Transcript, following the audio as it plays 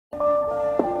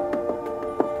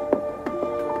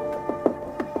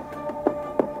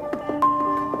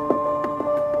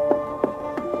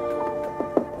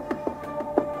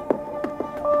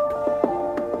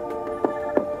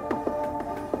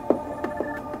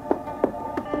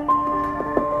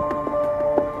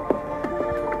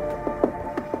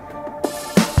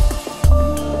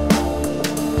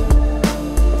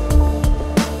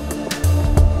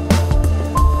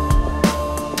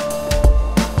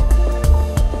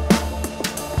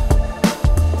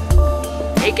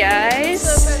Hey guys!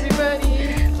 What's up,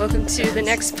 everybody? Welcome to the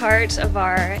next part of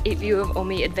our 8-view of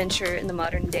Omi adventure in the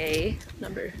modern day.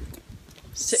 Number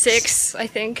 6, I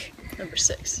think. Number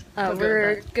 6.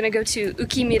 We're gonna go to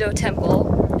Ukimido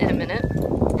Temple in a minute.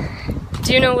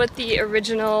 Do you know what the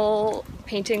original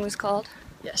painting was called?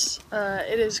 Yes.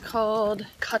 It is called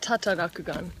Katata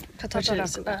Rakugan, which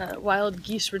is Wild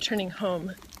Geese Returning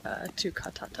Home to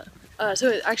Katata. So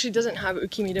it actually doesn't have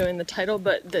Ukimido in the title,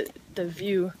 but the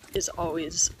view is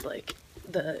always like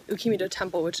the Ukimido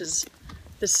Temple, which is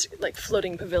this like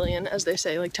floating pavilion, as they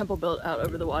say, like temple built out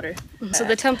over the water. So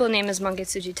the temple name is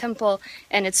Mangetsuji Temple,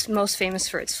 and it's most famous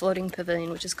for its floating pavilion,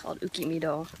 which is called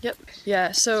Ukimido. Yep.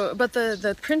 Yeah. So, but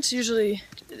the prints usually,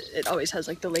 it always has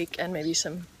like the lake and maybe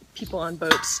some people on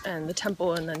boats and the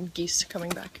temple and then geese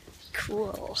coming back.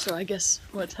 Cool. So I guess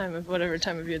whatever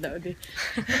time of year that would be.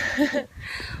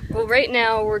 Well, right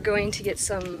now we're going to get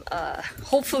some,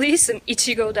 hopefully some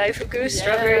Ichigo Daifuku,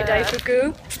 strawberry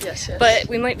Daifuku. Yes, yes. But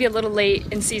we might be a little late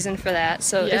in season for that,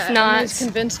 so if not... I'm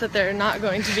convinced that they're not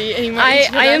going to be any more.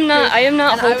 I am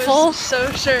not hopeful. I was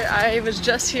so sure. I was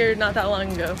just here not that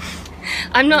long ago.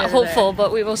 I'm not hopeful,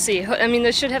 but we will see. I mean,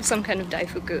 they should have some kind of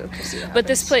Daifuku. But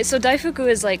this place, so Daifuku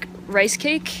is like rice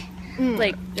cake.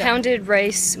 Pounded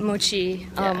rice mochi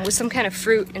with some kind of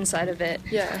fruit inside of it.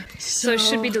 Yeah. So it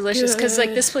should be delicious because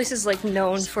like this place is like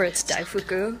known for its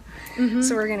Daifuku.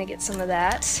 So we're gonna get some of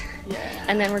that. Yeah.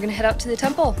 And then we're gonna head out to the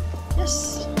temple.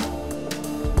 Yes.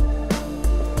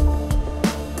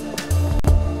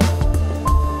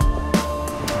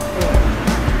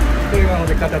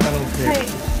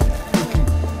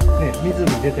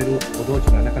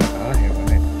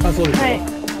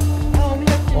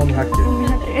 Omi Hakkei.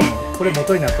 これ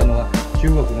元になったのは中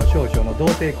国の少々の洞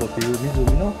庭湖という湖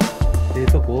の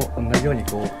とこを同じように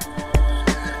こう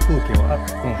風景を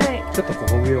ちょっとこ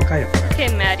う上を変えようかな。Okay,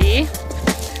 Maddie.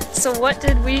 So what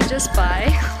did we just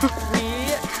buy? We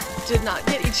did not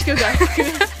get Ichigo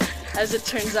Daifuku, as it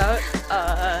turns out.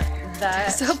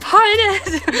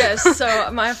 Disappointed! Yes,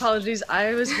 so my apologies.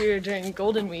 I was here during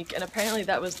Golden Week, and apparently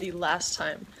that was the last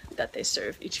time that they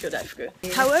serve Ichigo Daifuku.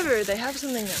 However, they have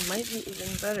something that might be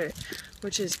even better,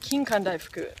 which is Kinkan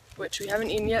Daifuku, which we haven't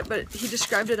eaten yet, but he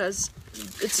described it as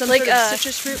it's some like sort of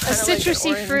citrus fruit, a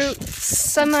citrusy fruit,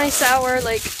 semi-sour, and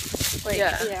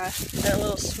a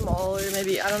little small, or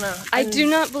maybe I don't know. I do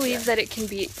not believe that it can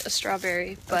beat a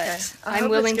strawberry, but I'm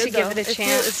willing to give it a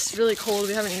chance. It's really cold.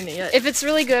 We haven't eaten it yet. If it's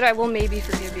really good, I will maybe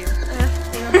forgive you.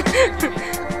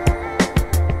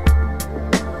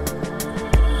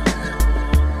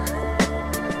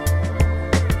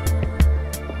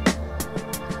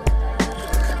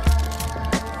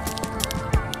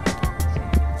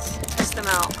 Test them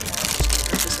out.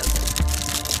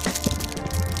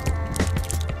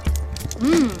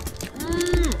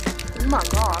 Oh my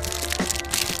god.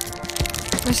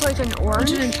 It's like an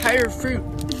orange. It's an entire fruit.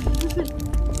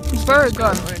 It's very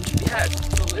good. Orange. Yeah, it's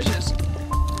delicious.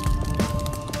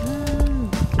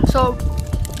 So,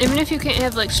 even if you can't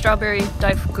have like strawberry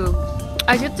Daifuku,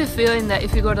 I get the feeling that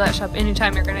if you go to that shop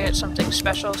anytime, you're gonna get something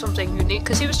special, something unique.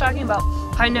 Because he was talking about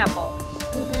pineapple.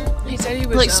 He said he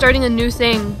was like starting a new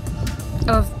thing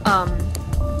of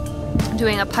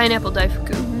doing a pineapple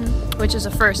Daifuku, which is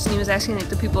a first. And he was asking like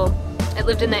the people that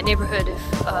lived in that neighborhood if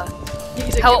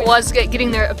how it was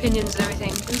getting their opinions and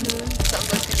everything.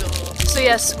 Sounds like he's a little... So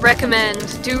yes,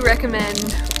 do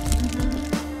recommend.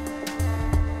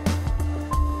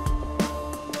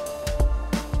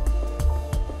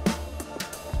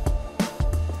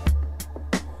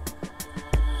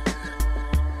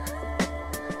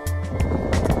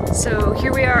 So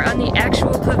here we are on the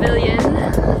actual pavilion.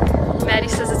 Maddie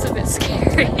says it's a bit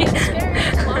scary. It's scary.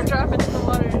 It's a long drop into the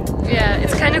water. Yeah,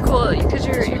 it's kind of cool because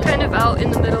you're kind of out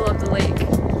in the middle of the lake.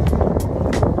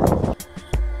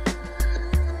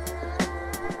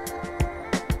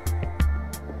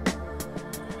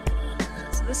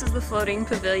 So this is the floating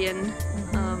pavilion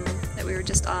that we were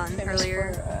just on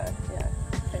earlier.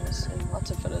 Famous in lots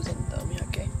of photos in the Omi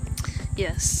Hakkei.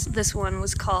 Yes, this one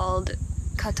was called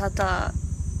Katata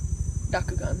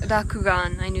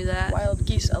Rakugan, I knew that. Wild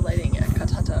geese alighting at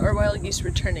Katata, or wild geese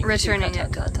returning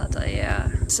at Katata, yeah.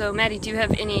 So Maddie, do you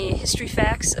have any history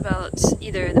facts about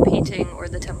either the painting or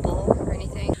the temple or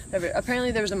anything?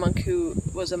 Apparently there was a monk who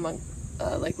was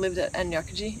like lived at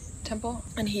Enryakuji Temple,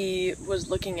 and he was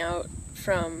looking out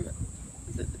from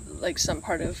like some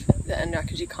part of the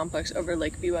Enryakuji complex over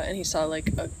Lake Biwa, and he saw like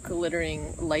a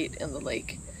glittering light in the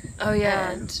lake. Oh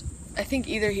yeah. And I think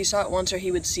either he saw it once or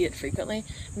he would see it frequently,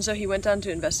 and so he went down to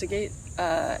investigate,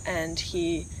 and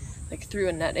he like threw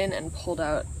a net in and pulled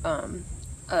out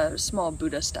a small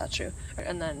Buddha statue,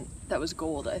 and then that was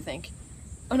gold, I think.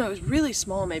 Oh no, it was really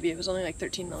small maybe. It was only like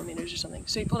 13 millimeters or something.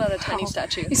 So he pulled out a tiny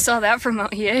statue. You saw that from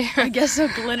Mount Hiei? I guess so,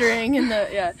 glittering in the,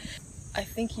 yeah. I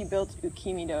think he built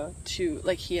Ukimido to,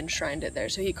 like, he enshrined it there.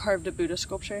 So he carved a Buddha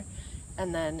sculpture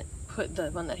and then put the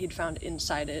one that he'd found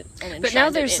inside it and enshrined but now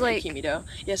there's it in like Ukimido.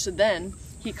 Yeah, so then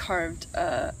he carved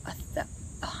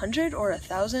 100 or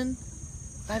 1,000.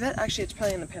 I bet actually it's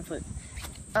probably in the pamphlet.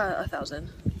 1,000.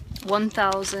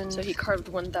 1,000. So he carved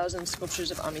 1,000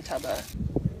 sculptures of Amitabha.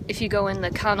 If you go in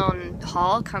the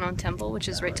Kannon Temple, which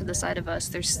is right to the side of us,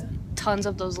 there's tons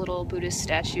of those little Buddhist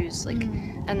statues, like,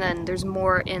 and then there's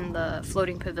more in the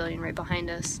floating pavilion right behind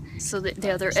us. So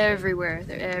they're everywhere.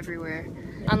 They're everywhere.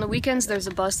 On the weekends, there's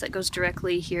a bus that goes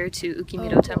directly here to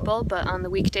Ukimido Temple, but on the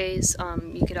weekdays,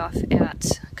 you get off at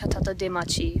Katata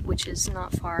Rakugan, which is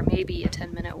not far, maybe a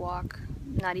 10-minute walk.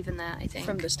 Not even that, I think.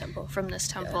 From this temple. From this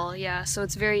temple, yeah. So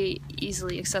it's very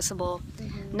easily accessible.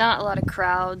 Not a lot of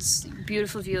crowds.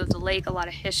 Beautiful view of the lake. A lot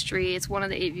of history. It's one of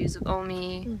the 8 views of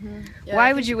Omi. Yeah,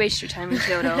 why would you waste your time in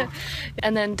Kyoto?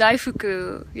 And then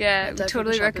Daifuku. Yeah, we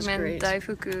totally recommend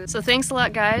Daifuku. So thanks a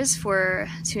lot, guys, for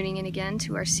tuning in again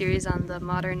to our series on the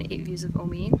modern 8 views of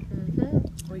Omi.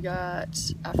 We got,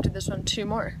 after this one, 2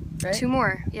 more, right? 2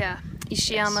 more, yeah.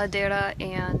 Ishiyama Dera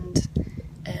and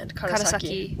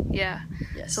Karasaki. Yeah.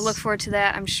 Yes. So look forward to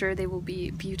that. I'm sure they will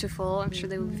be beautiful. I'm sure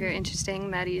they will be very interesting.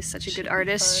 Maddie is such a good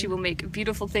artist. She will make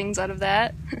beautiful things out of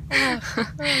that. Oh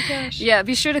gosh. Yeah,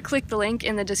 be sure to click the link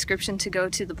in the description to go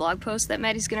to the blog post that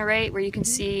Maddie's gonna write, where you can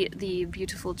see the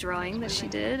beautiful drawing that she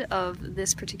did of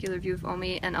this particular view of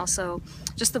Omi, and also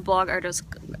just the blog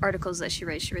articles that she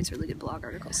writes. She writes really good blog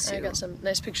articles too. I got some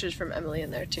nice pictures from Emily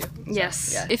in there too. So,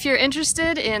 yes. Yeah. If you're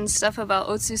interested in stuff about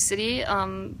Otsu City,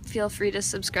 feel free to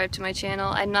subscribe to my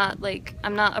channel. I'm not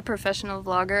a professional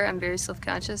vlogger. I'm very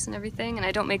self-conscious and everything, and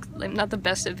I'm not the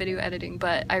best at video editing,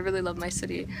 but I really love my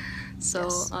city. So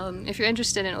if you're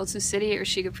interested in Otsu City or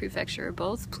Shiga Prefecture or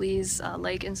both, please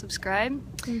like and subscribe.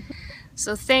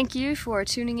 So thank you for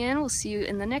tuning in. We'll see you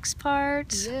in the next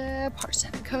part. Yeah, part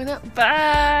 7 coming up.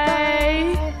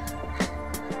 Bye.